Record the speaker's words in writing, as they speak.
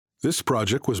This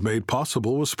project was made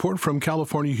possible with support from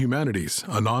California Humanities,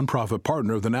 a nonprofit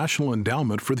partner of the National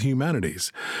Endowment for the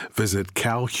Humanities. Visit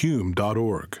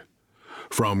calhum.org.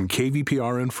 From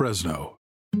KVPR in Fresno.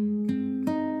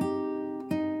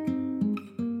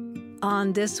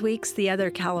 On this week's The Other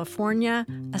California,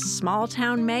 a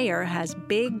small-town mayor has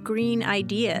big green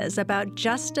ideas about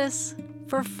justice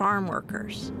for farm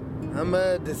workers. I'm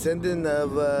a descendant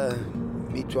of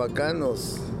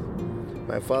Michoacanos.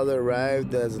 My father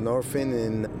arrived as an orphan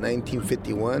in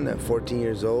 1951 at 14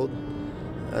 years old,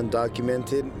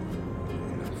 undocumented,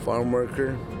 farm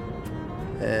worker,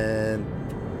 and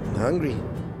hungry.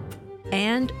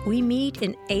 And we meet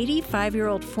an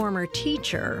 85-year-old former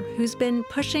teacher who's been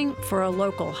pushing for a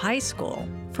local high school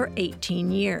for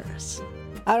 18 years.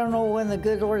 I don't know when the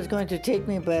good Lord is going to take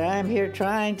me, but I'm here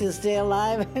trying to stay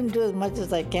alive and do as much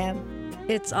as I can.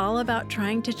 It's all about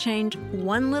trying to change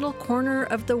one little corner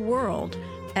of the world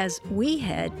as we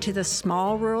head to the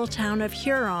small rural town of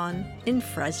Huron in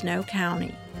Fresno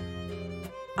County.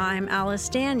 I'm Alice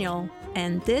Daniel,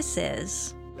 and this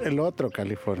is El otro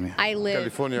California. I live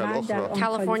California,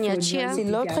 California, Chia.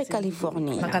 El otro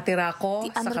California. Накатira ko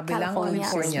sa kabilang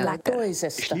California.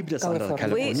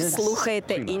 Ви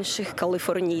слухаєте інших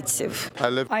каліфорнійців.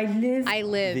 I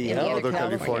live in Other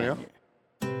California.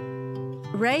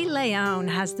 Rey León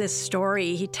has this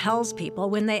story he tells people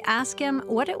when they ask him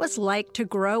what it was like to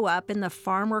grow up in the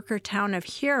farm worker town of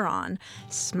Huron,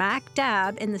 smack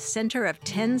dab in the center of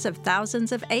tens of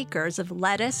thousands of acres of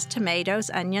lettuce, tomatoes,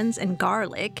 onions, and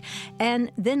garlic,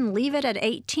 and then leave it at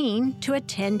 18 to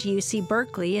attend UC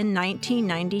Berkeley in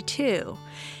 1992.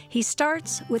 He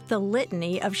starts with the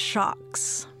litany of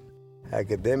shocks.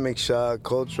 Academic shock,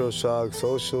 cultural shock,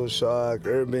 social shock,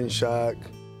 urban shock.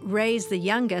 Ray's the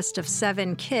youngest of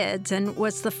 7 kids and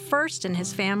was the first in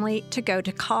his family to go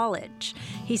to college.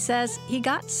 He says he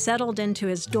got settled into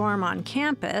his dorm on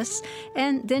campus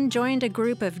and then joined a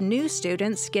group of new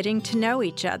students getting to know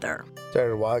each other.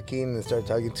 Started walking and started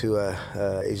talking to an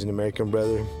Asian American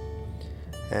brother.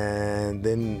 And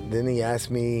then he asked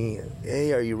me,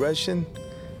 "Hey, are you Russian?"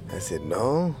 I said,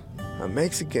 "No, I'm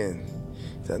Mexican."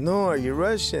 He said, "No, are you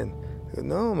Russian?" I said,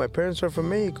 "No, my parents are from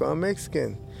Mexico, I'm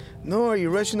Mexican." "No, are you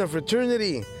Russian of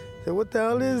fraternity?" I said, "What the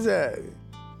hell is that?"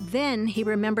 Then he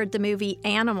remembered the movie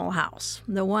Animal House,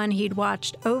 the one he'd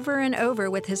watched over and over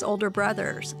with his older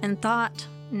brothers, and thought,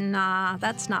 nah,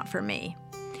 that's not for me.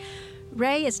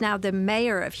 Rey is now the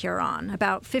mayor of Huron,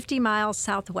 about 50 miles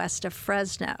southwest of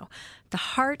Fresno.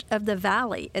 The heart of the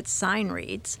valley, its sign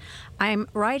reads. I'm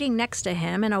riding next to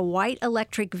him in a white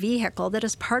electric vehicle that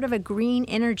is part of a green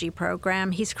energy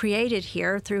program he's created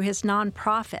here through his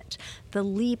nonprofit, the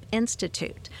LEAP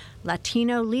Institute,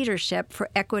 Latino Leadership for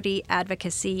Equity,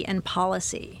 Advocacy, and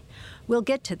Policy. We'll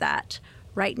get to that.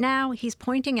 Right now, he's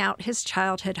pointing out his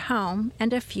childhood home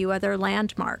and a few other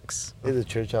landmarks. This is the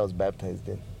church I was baptized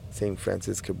in, St.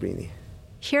 Francis Cabrini.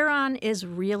 Huron is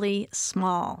really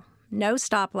small. No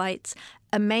stoplights,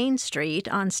 a main street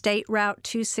on State Route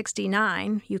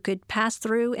 269 you could pass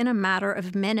through in a matter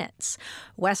of minutes.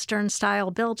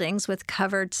 Western-style buildings with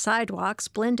covered sidewalks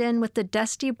blend in with the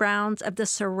dusty browns of the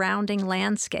surrounding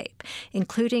landscape,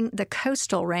 including the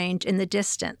coastal range in the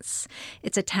distance.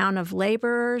 It's a town of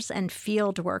laborers and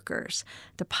field workers.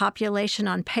 The population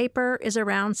on paper is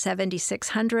around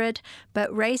 7,600,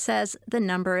 but Rey says the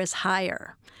number is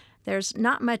higher. There's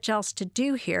not much else to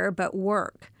do here but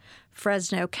work.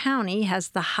 Fresno County has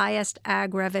the highest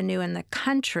ag revenue in the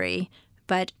country,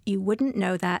 but you wouldn't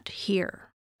know that here.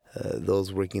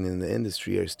 Those working in the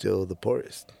industry are still the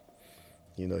poorest.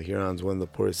 You know, Huron's one of the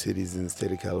poorest cities in the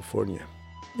state of California.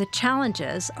 The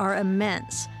challenges are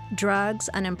immense. Drugs,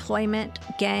 unemployment,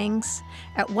 gangs.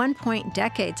 At one point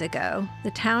decades ago,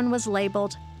 the town was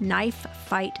labeled Knife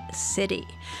Fight City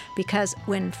because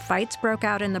when fights broke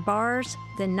out in the bars,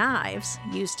 the knives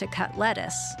used to cut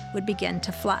lettuce would begin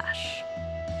to flash.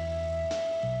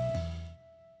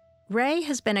 Rey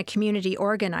has been a community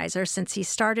organizer since he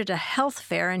started a health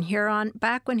fair in Huron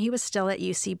back when he was still at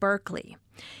UC Berkeley.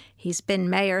 He's been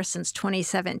mayor since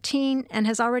 2017 and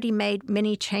has already made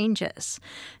many changes.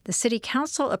 The City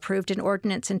Council approved an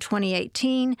ordinance in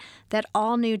 2018 that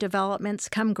all new developments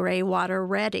come gray water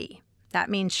ready.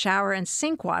 That means shower and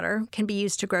sink water can be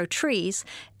used to grow trees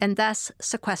and thus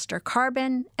sequester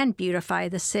carbon and beautify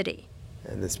the city.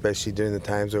 And especially during the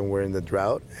times when we're in the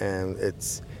drought and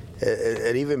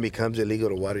it even becomes illegal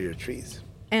to water your trees.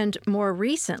 And more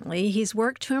recently, he's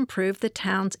worked to improve the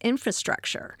town's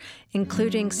infrastructure,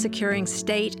 including securing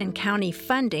state and county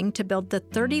funding to build the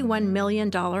 $31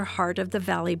 million Heart of the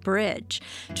Valley Bridge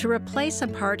to replace a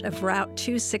part of Route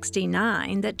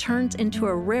 269 that turns into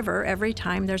a river every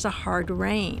time there's a hard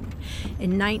rain.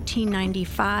 In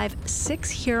 1995, 6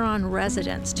 Huron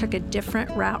residents took a different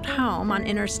route home on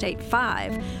Interstate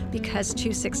 5 because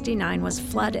 269 was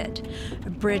flooded. A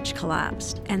bridge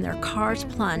collapsed, and their cars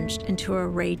plunged into a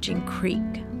raging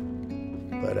creek.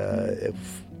 But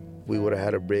if we would have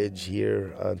had a bridge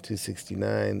here on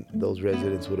 269, those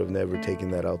residents would have never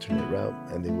taken that alternate route,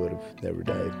 and they would have never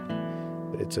died.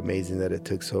 But it's amazing that it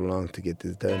took so long to get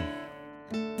this done.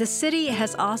 The city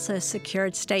has also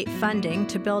secured state funding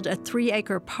to build a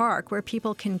 3-acre park where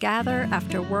people can gather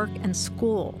after work and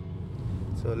school.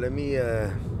 So let me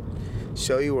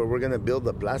show you where we're going to build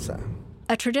the plaza.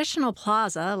 A traditional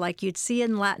plaza like you'd see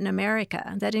in Latin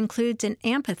America that includes an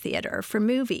amphitheater for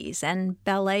movies and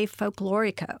ballet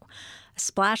folklorico, a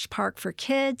splash park for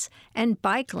kids, and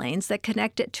bike lanes that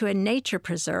connect it to a nature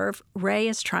preserve Rey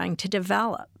is trying to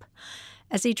develop.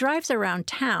 As he drives around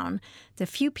town, the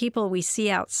few people we see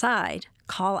outside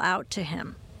call out to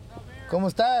him. ¿Cómo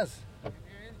estás?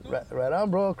 Right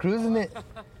on, bro. Cruising it.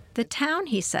 The town,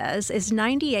 he says, is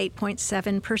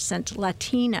 98.7%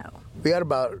 Latino. We got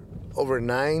about over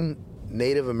 9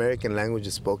 Native American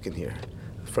languages spoken here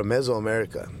from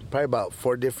Mesoamerica. Probably about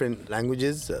 4 different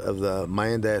languages of the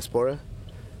Mayan diaspora,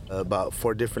 about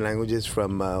 4 different languages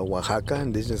from Oaxaca,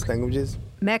 indigenous languages.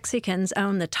 Mexicans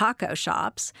own the taco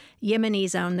shops,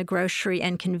 Yemenis own the grocery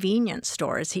and convenience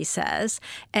stores, he says,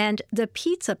 and the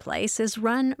pizza place is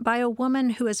run by a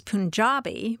woman who is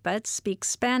Punjabi but speaks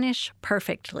Spanish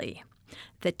perfectly.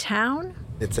 The town?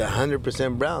 It's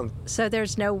 100% brown. So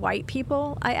there's no white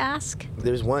people, I ask?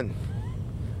 There's one,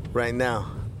 right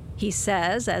now. He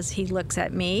says as he looks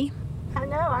at me. I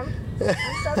know, I'm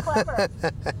so clever.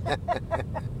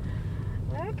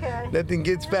 Okay. Nothing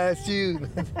gets past you.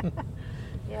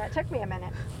 Yeah, it took me a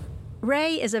minute.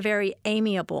 Rey is a very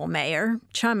amiable mayor,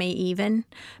 chummy even,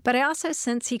 but I also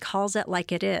sense he calls it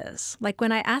like it is, like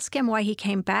when I ask him why he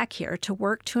came back here to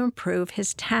work to improve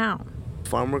his town.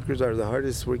 Farm workers are the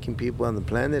hardest working people on the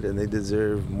planet, and they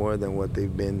deserve more than what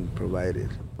they've been provided.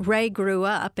 Rey grew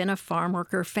up in a farm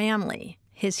worker family.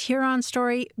 His Huron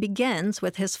story begins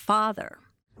with his father.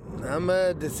 I'm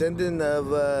a descendant of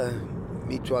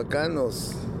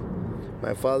Michoacanos.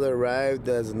 My father arrived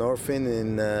as an orphan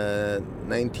in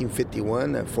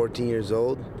 1951 at 14 years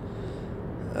old,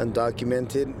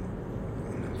 undocumented,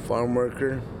 farm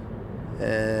worker,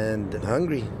 and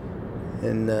hungry.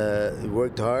 And he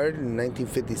worked hard. In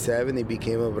 1957, he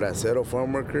became a bracero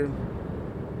farm worker.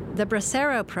 The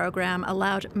bracero program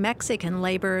allowed Mexican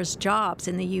laborers jobs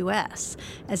in the U.S.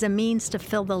 as a means to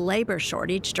fill the labor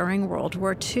shortage during World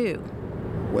War II.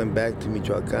 Went back to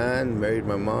Michoacan, married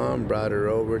my mom, brought her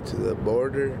over to the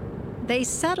border. They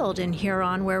settled in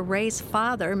Huron, where Rey's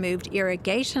father moved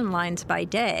irrigation lines by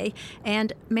day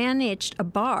and managed a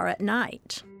bar at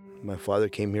night. My father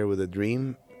came here with a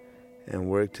dream and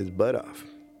worked his butt off,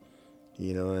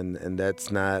 and that's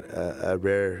not a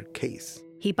rare case.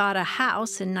 He bought a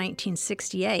house in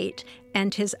 1968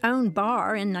 and his own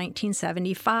bar in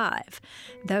 1975.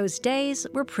 Those days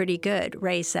were pretty good,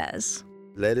 Rey says.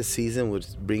 Lettuce season would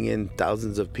bring in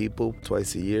thousands of people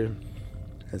twice a year,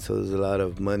 and so there's a lot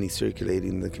of money circulating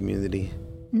in the community.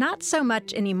 Not so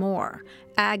much anymore.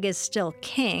 Ag is still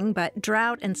king, but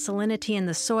drought and salinity in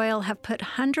the soil have put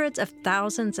hundreds of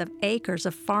thousands of acres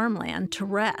of farmland to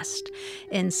rest.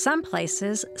 In some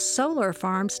places, solar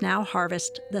farms now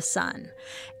harvest the sun.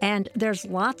 And there's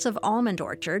lots of almond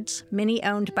orchards, many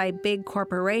owned by big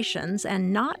corporations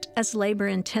and not as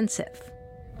labor-intensive.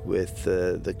 With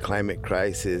the climate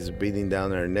crisis breathing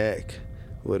down our neck,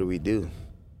 what do?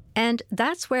 And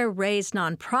that's where Rey's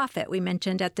nonprofit we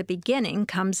mentioned at the beginning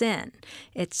comes in.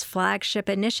 Its flagship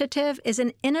initiative is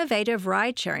an innovative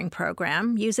ride-sharing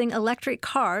program using electric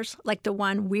cars like the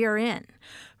one we're in.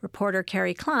 Reporter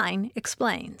Carrie Klein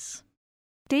explains.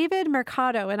 David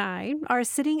Mercado and I are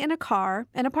sitting in a car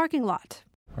in a parking lot.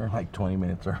 We're like 20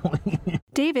 minutes early.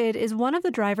 David is one of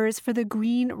the drivers for the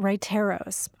Green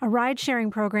Raiteros, a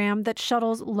ride-sharing program that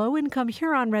shuttles low-income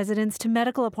Huron residents to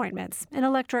medical appointments in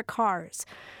electric cars.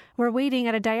 We're waiting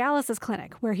at a dialysis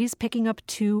clinic where he's picking up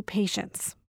 2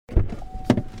 patients.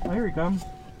 Oh, here he comes.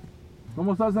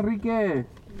 ¿Cómo estás, Enrique?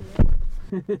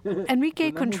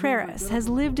 Enrique Contreras has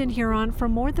lived in Huron for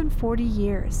more than 40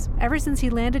 years, ever since he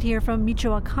landed here from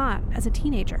Michoacan as a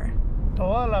teenager.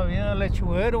 Toda la vida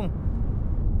lechuguero.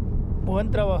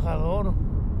 Buen trabajador.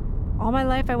 All my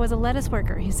life I was a lettuce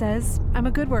worker, he says. I'm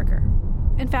a good worker.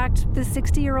 In fact, the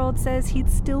 60-year-old says he'd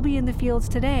still be in the fields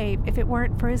today if it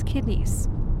weren't for his kidneys.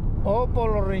 Oh,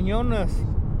 por los riñones.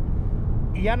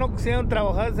 Y ya no quisieron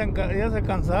trabajar, ya se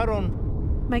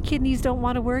cansaron. My kidneys don't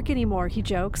want to work anymore, he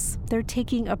jokes. They're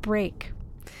taking a break.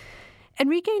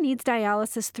 Enrique needs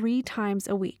dialysis 3 times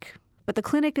a week. But the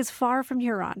clinic is far from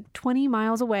Huron, 20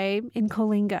 miles away in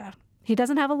Coalinga. He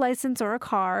doesn't have a license or a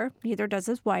car, neither does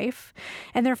his wife,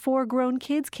 and their 4 grown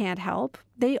kids can't help.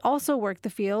 They also work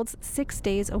the fields 6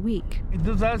 days a week. Y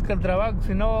tú sabes que el trabajo,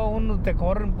 si no uno te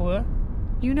corren, pues.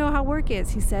 You know how work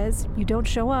is, he says. You don't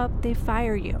show up, they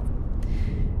fire you.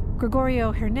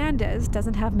 Gregorio Hernandez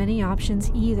doesn't have many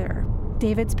options either.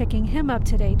 David's picking him up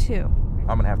today, too.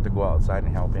 I'm going to have to go outside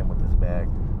and help him with his bag.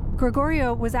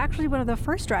 Gregorio was actually one of the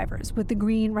first drivers with the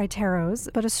Green Raiteros,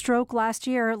 but a stroke last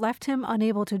year left him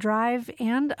unable to drive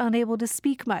and unable to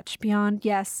speak much beyond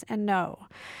yes and no.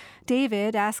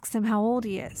 David asks him how old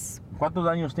he is. ¿Cuántos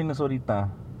años tienes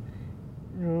ahorita?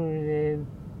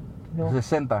 No.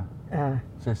 60.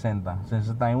 60.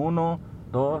 61,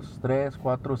 2, 3,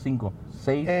 4, 5, 6,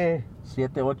 7, 8,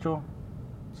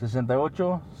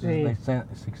 68,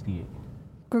 68.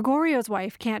 Gregorio's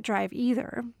wife can't drive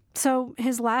either. So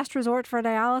his last resort for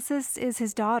dialysis is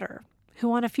his daughter,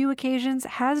 who on a few occasions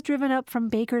has driven up from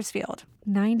Bakersfield,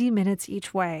 90 minutes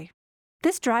each way.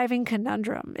 This driving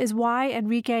conundrum is why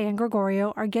Enrique and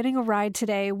Gregorio are getting a ride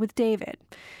today with David.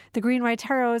 The Green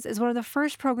Raiteros is one of the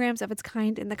first programs of its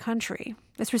kind in the country.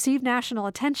 It's received national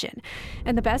attention.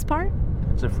 And the best part?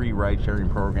 It's a free ride-sharing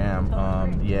program.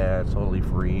 Yeah, it's totally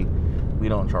free. We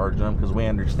don't charge them because we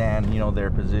understand, their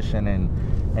position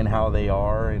and how they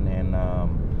are.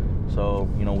 So,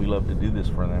 we love to do this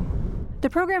for them. The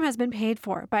program has been paid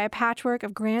for by a patchwork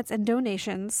of grants and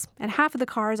donations, and half of the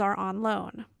cars are on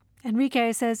loan.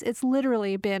 Enrique says it's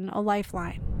literally been a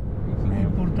lifeline.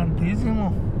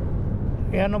 Importantísimo.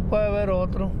 Ya no puede haber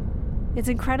otro. It's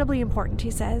incredibly important,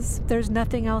 he says. There's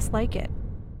nothing else like it.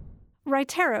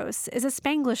 Raiteros is a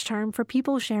Spanglish term for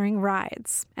people sharing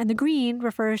rides, and the green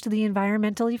refers to the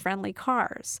environmentally friendly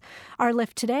cars. Our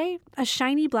lift today, a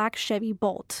shiny black Chevy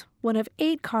Bolt, one of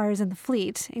 8 cars in the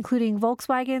fleet, including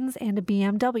Volkswagens and a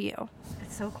BMW.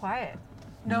 It's so quiet.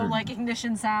 No,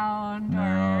 ignition sound.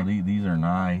 No, these are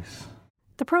nice.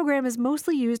 The program is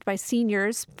mostly used by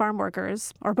seniors, farm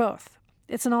workers, or both.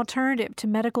 It's an alternative to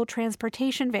medical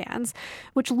transportation vans,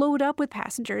 which load up with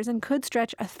passengers and could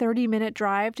stretch a 30-minute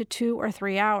drive to 2 or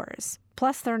 3 hours.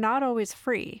 Plus, they're not always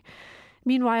free.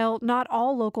 Meanwhile, not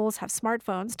all locals have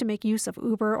smartphones to make use of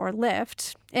Uber or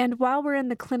Lyft. And while we're in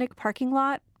the clinic parking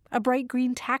lot, a bright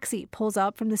green taxi pulls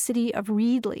up from the city of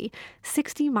Reedley,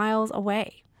 60 miles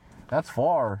away. That's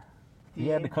far.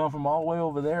 You had to come from all the way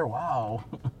over there. Wow.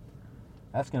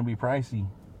 That's going to be pricey.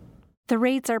 The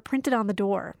rates are printed on the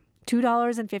door.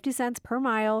 $2.50 per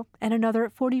mile and another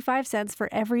 45 cents for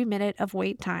every minute of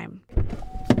wait time.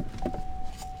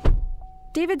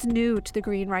 David's new to the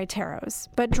Green Raiteros,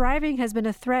 but driving has been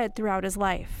a thread throughout his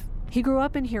life. He grew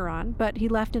up in Huron, but he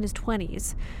left in his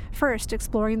 20s, first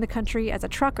exploring the country as a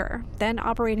trucker, then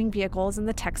operating vehicles in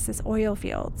the Texas oil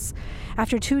fields.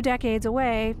 After 2 decades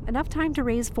away, enough time to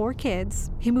raise 4 kids,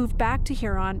 he moved back to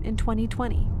Huron in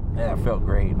 2020. Yeah, it felt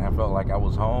great, and I felt like I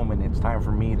was home, and it's time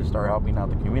for me to start helping out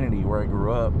the community where I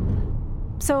grew up.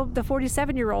 So the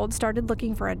 47-year-old started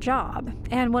looking for a job,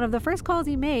 and one of the first calls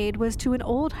he made was to an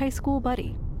old high school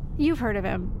buddy. You've heard of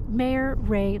him, Mayor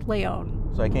Rey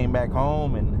León. So I came back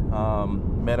home and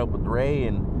met up with Ray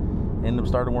and ended up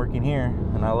starting working here,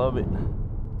 and I love it.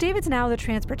 David's now the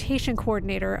transportation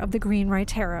coordinator of the Green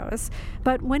Raiteros,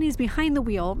 but when he's behind the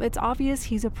wheel, it's obvious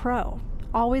he's a pro.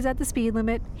 Always at the speed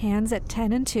limit, hands at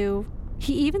 10 and 2.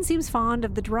 He even seems fond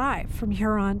of the drive from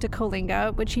Huron to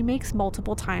Coalinga, which he makes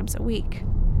multiple times a week.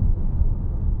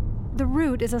 The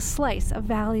route is a slice of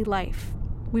valley life.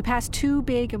 We pass 2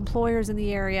 big employers in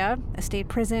the area, a state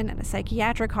prison and a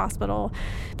psychiatric hospital.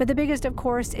 But the biggest, of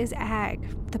course, is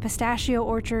ag, the pistachio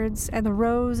orchards and the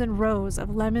rows and rows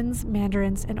of lemons,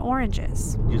 mandarins, and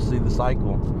oranges. You see the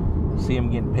cycle. You see them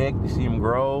getting picked, you see them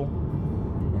grow.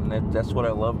 And that's what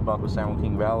I love about the San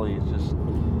Joaquin Valley. It's just,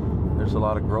 there's a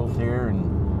lot of growth here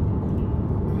and,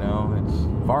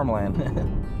 it's farmland.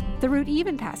 The route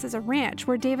even passes a ranch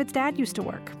where David's dad used to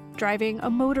work, driving a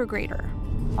motor grader.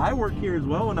 I worked here as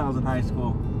well when I was in high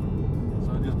school,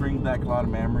 so it just brings back a lot of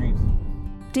memories.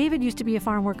 David used to be a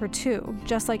farm worker too,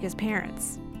 just like his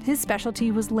parents. His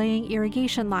specialty was laying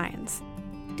irrigation lines.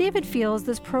 David feels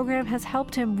this program has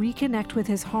helped him reconnect with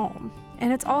his home,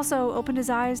 and it's also opened his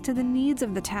eyes to the needs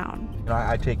of the town.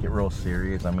 I take it real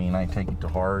serious. I take it to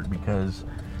heart because,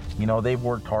 they've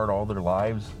worked hard all their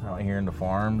lives out here in the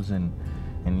farms, and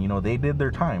they did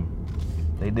their time.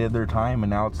 They did their time, and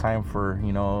now it's time for,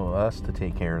 us to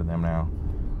take care of them now.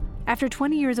 After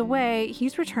 20 years away,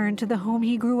 he's returned to the home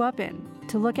he grew up in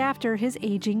to look after his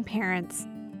aging parents.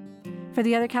 For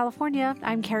The Other California,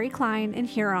 I'm Carrie Klein in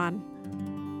Huron.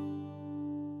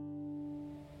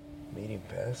 Meeting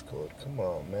passcode. Come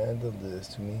on, man. Don't do this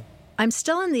to me. I'm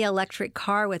still in the electric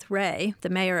car with Ray, the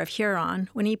mayor of Huron,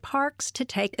 when he parks to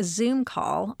take a Zoom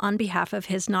call on behalf of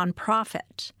his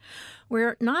nonprofit.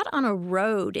 We're not on a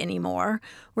road anymore.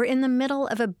 We're in the middle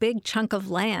of a big chunk of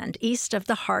land east of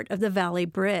the heart of the Valley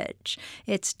Bridge.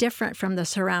 It's different from the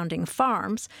surrounding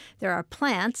farms. There are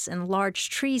plants and large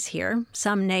trees here,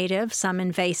 some native, some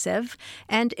invasive,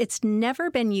 and it's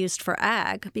never been used for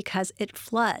ag because it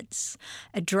floods.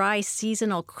 A dry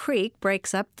seasonal creek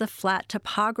breaks up the flat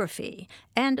topography,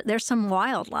 and there's some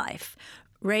wildlife.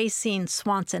 Ray's seen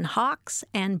Swanson hawks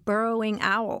and burrowing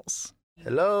owls.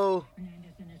 Hello?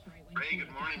 Ray,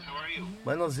 good morning. How are you?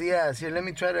 Buenos dias. Here, let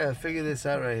me try to figure this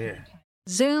out right here.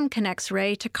 Zoom connects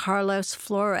Ray to Carlos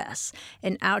Flores,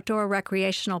 an outdoor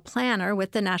recreational planner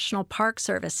with the National Park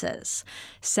Services.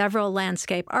 Several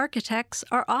landscape architects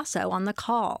are also on the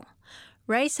call.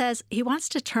 Ray says he wants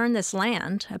to turn this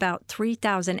land, about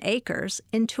 3,000 acres,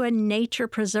 into a nature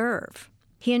preserve.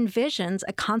 He envisions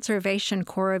a conservation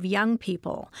corps of young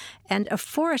people and a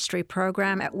forestry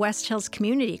program at West Hills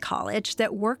Community College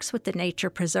that works with the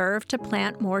nature preserve to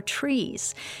plant more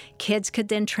trees. Kids could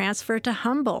then transfer to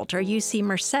Humboldt or UC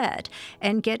Merced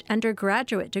and get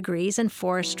undergraduate degrees in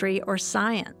forestry or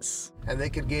science. And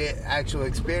they could get actual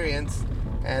experience,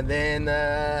 and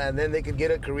then they could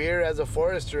get a career as a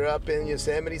forester up in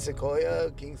Yosemite, Sequoia,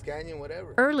 Kings Canyon,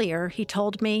 whatever. Earlier, he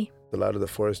told me, a lot of the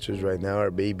foresters right now are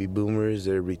baby boomers.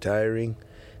 They're retiring,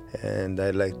 and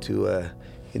I'd like to,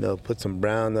 put some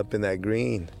brown up in that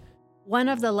green. One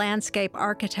of the landscape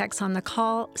architects on the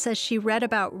call says she read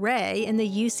about Ray in the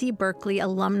UC Berkeley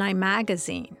Alumni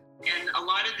Magazine. And a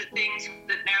lot of the things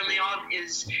that Mayor León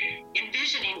is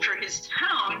envisioning for his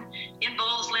town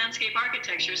involves landscape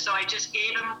architecture. So I just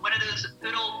gave him one of those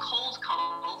good old cold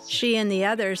calls. She and the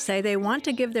others say they want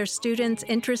to give their students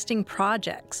interesting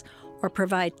projects or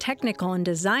provide technical and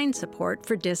design support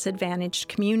for disadvantaged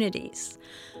communities.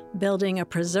 Building a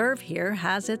preserve here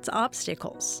has its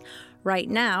obstacles. Right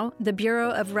now, the Bureau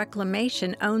of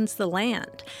Reclamation owns the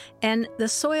land, and the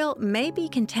soil may be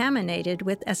contaminated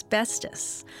with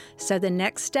asbestos. So the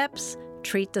next steps,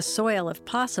 treat the soil if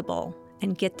possible,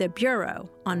 and get the Bureau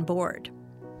on board.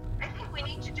 I think we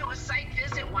need to do a site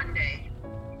visit one day.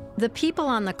 The people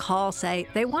on the call say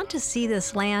they want to see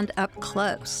this land up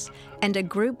close, and a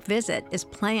group visit is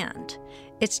planned.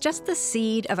 It's just the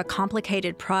seed of a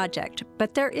complicated project,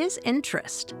 but there is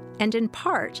interest. And in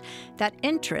part, that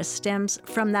interest stems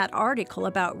from that article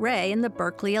about Ray in the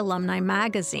Berkeley Alumni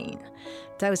Magazine.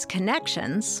 Those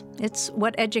connections, it's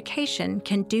what education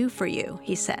can do for you,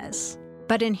 he says.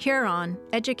 But in Huron,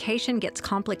 education gets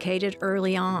complicated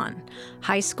early on.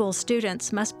 High school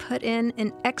students must put in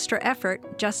an extra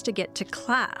effort just to get to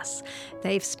class.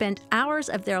 They've spent hours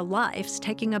of their lives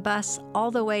taking a bus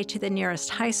all the way to the nearest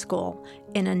high school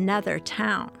in another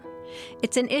town.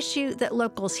 It's an issue that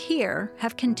locals here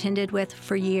have contended with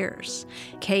for years.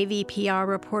 KVPR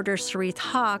reporter Sarith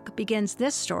Hawk begins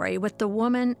this story with the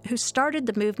woman who started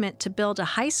the movement to build a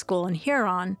high school in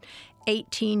Huron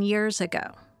 18 years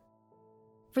ago.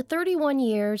 For 31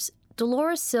 years,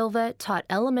 Dolores Silva taught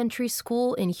elementary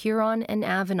school in Huron and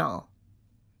Avenal.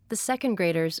 The second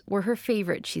graders were her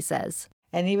favorite, she says.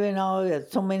 And even though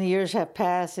so many years have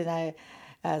passed, and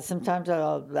sometimes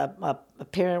a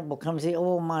parent will come and say,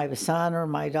 oh, my son or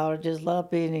my daughter just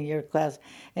loved being in your class.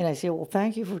 And I say, well,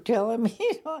 thank you for telling me.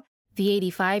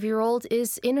 The 85-year-old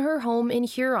is in her home in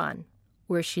Huron,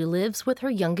 where she lives with her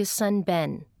youngest son,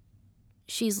 Ben.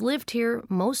 She's lived here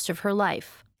most of her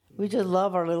life. We just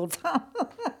love our little town.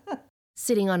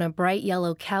 Sitting on a bright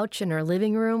yellow couch in her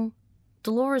living room,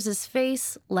 Dolores'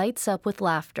 face lights up with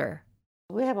laughter.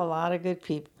 We have a lot of good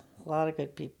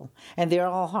people, And they're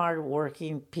all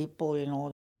hard-working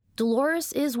people,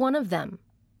 Dolores is one of them.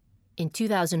 In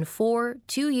 2004,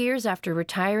 2 years after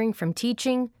retiring from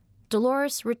teaching,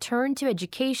 Dolores returned to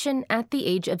education at the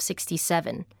age of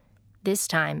 67, this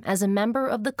time as a member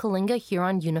of the Coalinga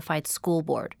Huron Unified School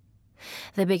Board.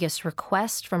 The biggest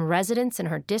request from residents in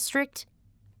her district: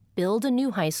 build a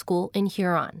new high school in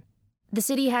Huron. The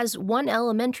city has one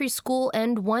elementary school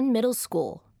and one middle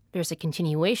school. There's a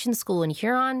continuation school in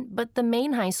Huron, but the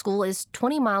main high school is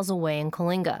 20 miles away in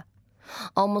Coalinga.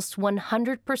 Almost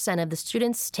 100% of the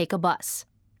students take a bus.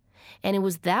 And it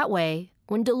was that way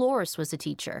when Dolores was a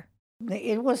teacher.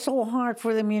 It was so hard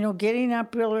for them, getting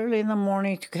up real early in the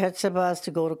morning to catch the bus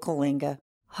to go to Coalinga.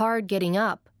 Hard getting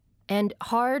up and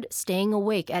hard staying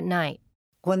awake at night.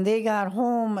 When they got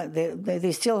home,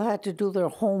 they still had to do their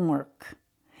homework,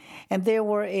 and they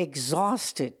were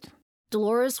exhausted.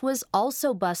 Dolores was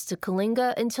also bused to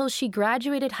Coalinga until she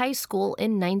graduated high school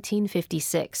in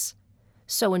 1956.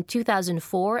 So in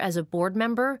 2004, as a board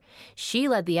member, she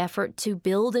led the effort to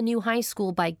build a new high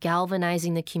school by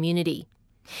galvanizing the community.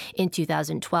 In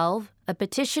 2012, a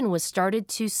petition was started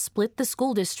to split the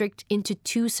school district into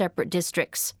 2 separate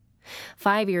districts.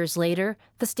 5 years later,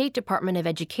 the State Department of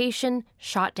Education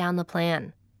shot down the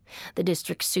plan. The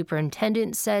district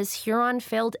superintendent says Huron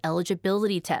failed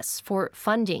eligibility tests for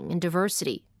funding and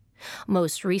diversity.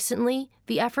 Most recently,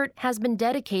 the effort has been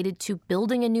dedicated to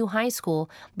building a new high school,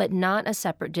 but not a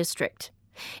separate district.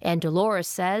 And Dolores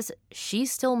says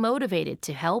she's still motivated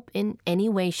to help in any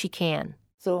way she can.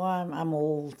 So I'm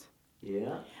old.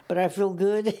 Yeah. But I feel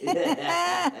good.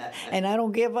 And I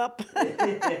don't give up.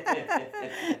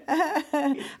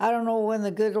 I don't know when the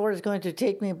good Lord is going to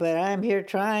take me, but I'm here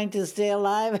trying to stay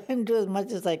alive and do as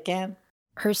much as I can.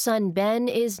 Her son Ben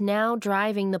is now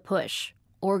driving the push,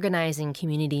 organizing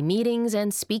community meetings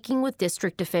and speaking with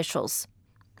district officials.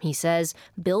 He says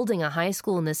building a high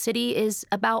school in the city is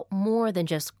about more than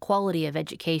just quality of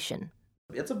education.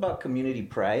 It's about community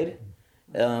pride.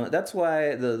 That's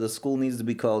why the school needs to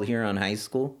be called Huron High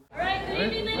School. All right,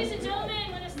 good evening, ladies and gentlemen.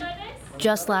 Buenas tardes.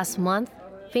 Just last month,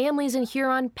 families in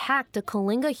Huron packed a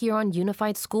Coalinga Huron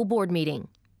Unified School Board meeting.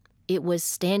 It was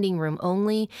standing room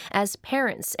only as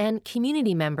parents and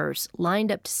community members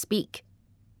lined up to speak.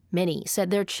 Many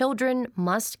said their children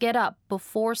must get up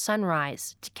before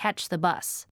sunrise to catch the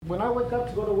bus. When I wake up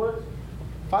to go to work,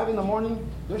 5 in the morning,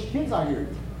 there's kids out here.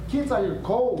 Kids out here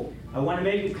cold. I want to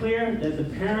make it clear that the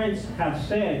parents have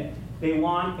said they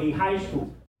want a high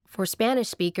school. For Spanish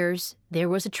speakers, there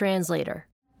was a translator.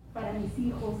 The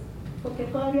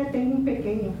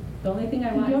only thing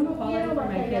I want is equality for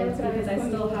my kids because I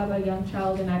still have a young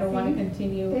child and I don't want to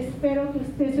continue to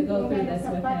go through this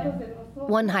with him.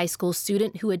 One high school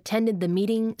student who attended the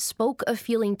meeting spoke of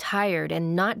feeling tired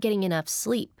and not getting enough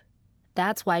sleep.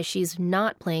 That's why she's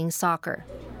not playing soccer.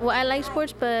 Well, I like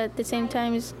sports, but at the same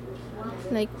time, it's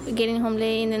like getting home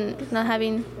late and not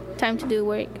having time to do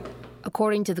work.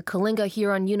 According to the Coalinga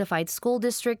Huron Unified School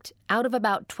District, out of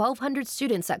about 1,200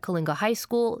 students at Coalinga High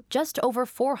School, just over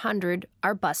 400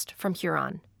 are bused from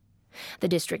Huron. The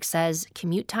district says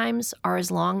commute times are as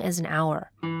long as an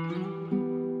hour.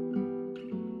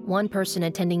 One person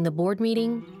attending the board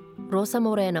meeting, Rosa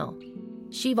Moreno.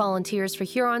 She volunteers for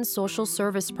Huron's social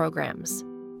service programs.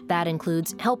 That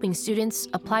includes helping students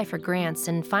apply for grants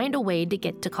and find a way to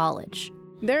get to college.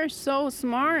 They're so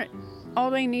smart.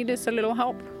 All they need is a little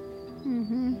help,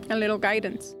 a little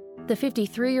guidance. The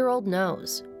 53-year-old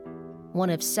knows. One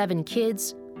of 7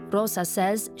 kids, Rosa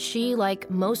says she, like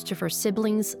most of her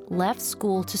siblings, left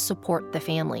school to support the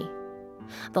family.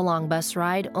 The long bus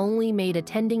ride only made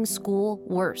attending school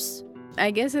worse.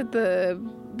 I guess at the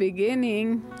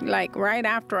beginning, like right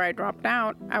after I dropped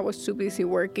out, I was too busy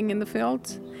working in the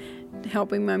fields,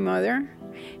 helping my mother.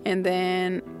 And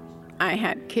then I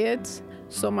had kids,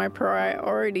 so my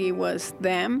priority was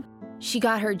them. She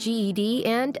got her GED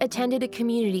and attended a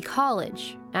community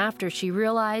college after she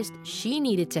realized she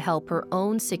needed to help her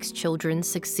own 6 children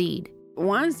succeed.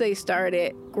 Once they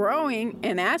started growing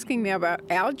and asking me about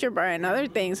algebra and other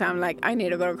things, I'm like, I need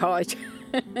to go to college.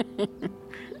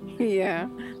 Yeah,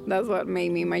 that's what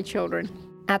made me my children.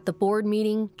 At the board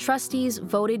meeting, trustees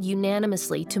voted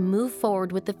unanimously to move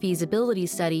forward with the feasibility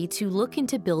study to look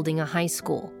into building a high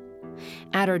school.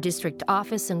 At our district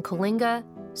office in Coalinga,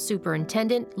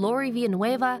 Superintendent Lori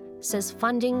Villanueva says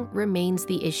funding remains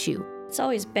the issue. It's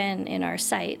always been in our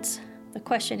sights. The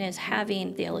question is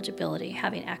having the eligibility,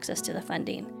 having access to the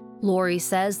funding. Lori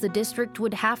says the district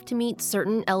would have to meet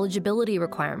certain eligibility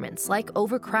requirements, like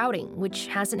overcrowding, which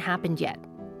hasn't happened yet,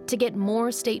 to get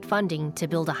more state funding to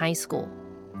build a high school.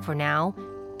 For now,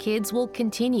 kids will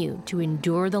continue to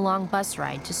endure the long bus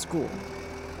ride to school.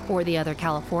 For The Other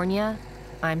California,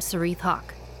 I'm Sarith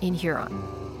Hawk in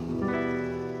Huron.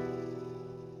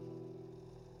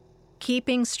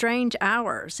 Keeping strange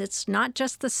hours. It's not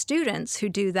just the students who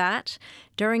do that.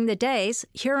 During the days,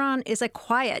 Huron is a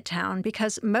quiet town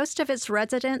because most of its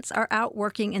residents are out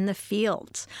working in the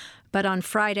fields. But on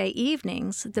Friday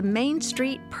evenings, the main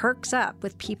street perks up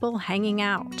with people hanging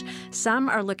out. Some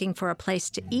are looking for a place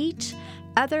to eat.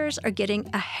 Others are getting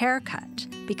a haircut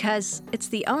because it's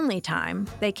the only time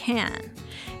they can.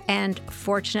 And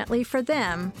fortunately for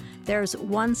them, there's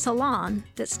one salon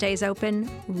that stays open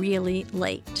really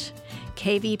late.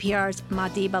 KVPR's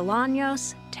Madi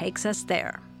Bolaños takes us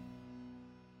there.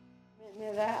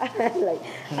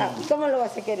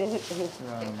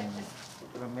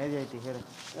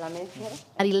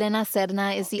 Marilena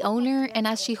Serna is the owner, and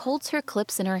as she holds her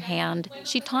clips in her hand,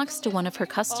 she talks to one of her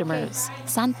customers,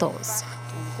 Santos.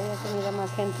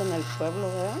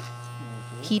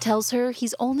 He tells her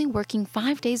he's only working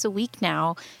 5 days a week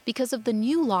now because of the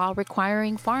new law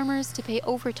requiring farmers to pay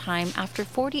overtime after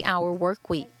 40-hour work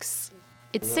weeks.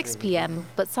 It's 6 p.m.,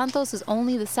 but Santos is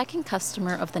only the second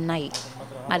customer of the night.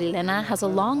 Marilena has a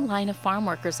long line of farm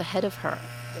workers ahead of her.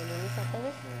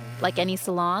 Like any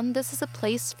salon, this is a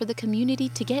place for the community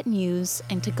to get news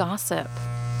and to gossip.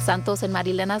 Santos and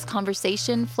Marilena's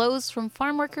conversation flows from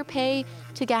farm worker pay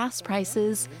to gas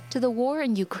prices to the war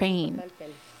in Ukraine.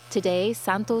 Today,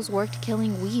 Santos worked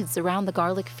killing weeds around the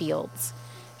garlic fields.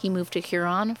 He moved to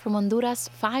Huron from Honduras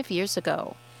 5 years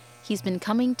ago. He's been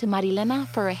coming to Marilena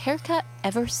for a haircut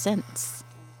ever since.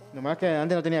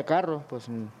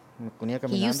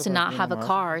 He used to not have a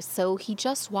car, so he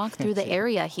just walked through the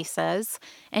area, he says,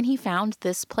 and he found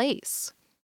this place.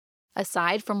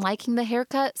 Aside from liking the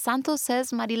haircut, Santos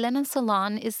says Marilena's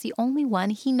salon is the only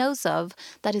one he knows of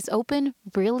that is open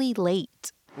really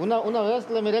late.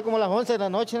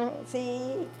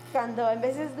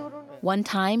 One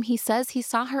time, he says he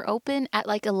saw her open at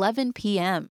like 11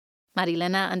 p.m.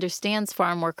 Marilena understands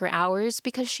farm worker hours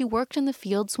because she worked in the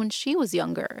fields when she was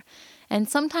younger, and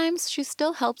sometimes she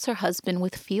still helps her husband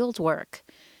with field work.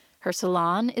 Her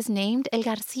salon is named El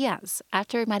Garcias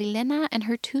after Marilena and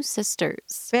her 2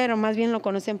 sisters. But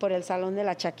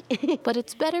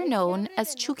it's better known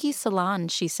as Chucky Salon,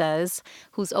 she says,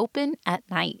 who's open at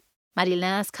night.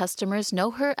 Marilena's customers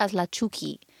know her as La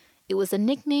Chucky. It was a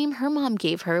nickname her mom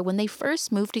gave her when they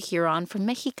first moved to Huron from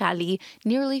Mexicali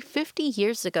nearly 50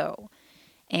 years ago.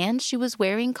 And she was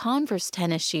wearing Converse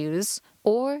tennis shoes,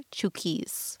 or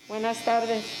Chuquis. Buenas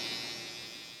tardes.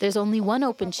 There's only one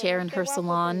open chair in her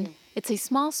salon. It's a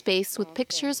small space with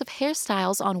pictures of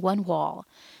hairstyles on one wall.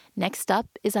 Next up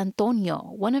is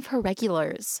Antonio, one of her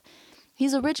regulars.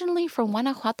 He's originally from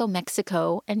Guanajuato,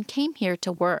 Mexico, and came here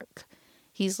to work.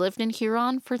 He's lived in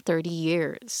Huron for 30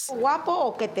 years. Guapo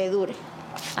o que te dure?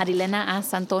 Marilena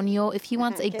asks Antonio if he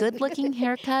wants a good-looking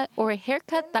haircut or a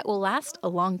haircut that will last a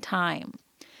long time.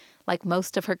 Like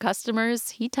most of her customers,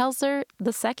 he tells her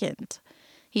the second.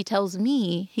 He tells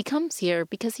me he comes here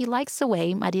because he likes the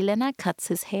way Marilena cuts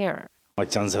his hair.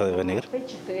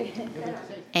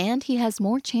 And he has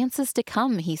more chances to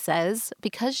come, he says,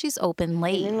 because she's open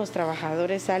late.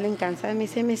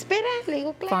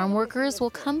 Farm workers will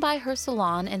come by her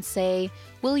salon and say,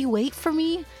 "Will you wait for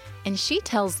me?" And she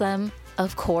tells them,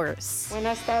 of course.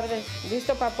 Buenas tardes.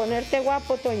 ¿Listo para ponerte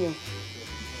guapo, Toño?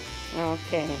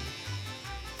 Okay.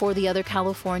 For The Other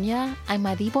California, I'm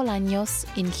Mari Bolaños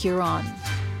in Huron.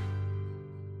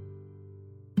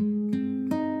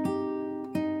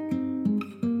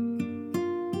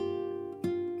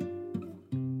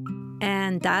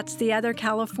 And that's The Other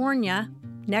California.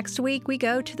 Next week, we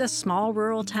go to the small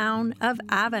rural town of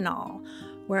Avenal,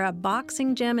 where a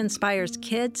boxing gym inspires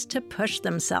kids to push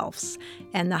themselves,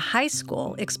 and the high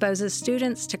school exposes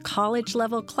students to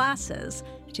college-level classes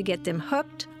to get them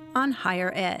hooked on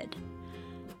higher ed.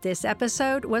 This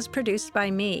episode was produced by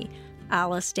me,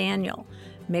 Alice Daniel,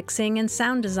 mixing and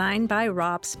sound design by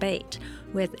Rob Spate,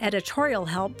 with editorial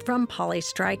help from Polly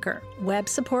Stryker, web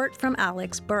support from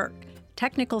Alex Burke,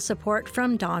 technical support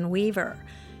from Don Weaver.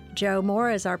 Joe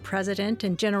Moore is our president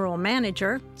and general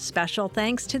manager. Special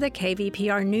thanks to the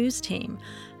KVPR news team,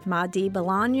 Madi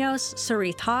Bolaños,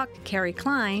 Sarith Hawk, Carrie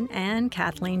Klein, and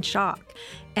Kathleen Schock,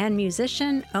 and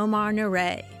musician Omar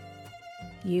Nurey.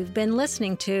 You've been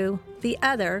listening to The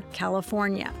Other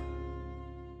California.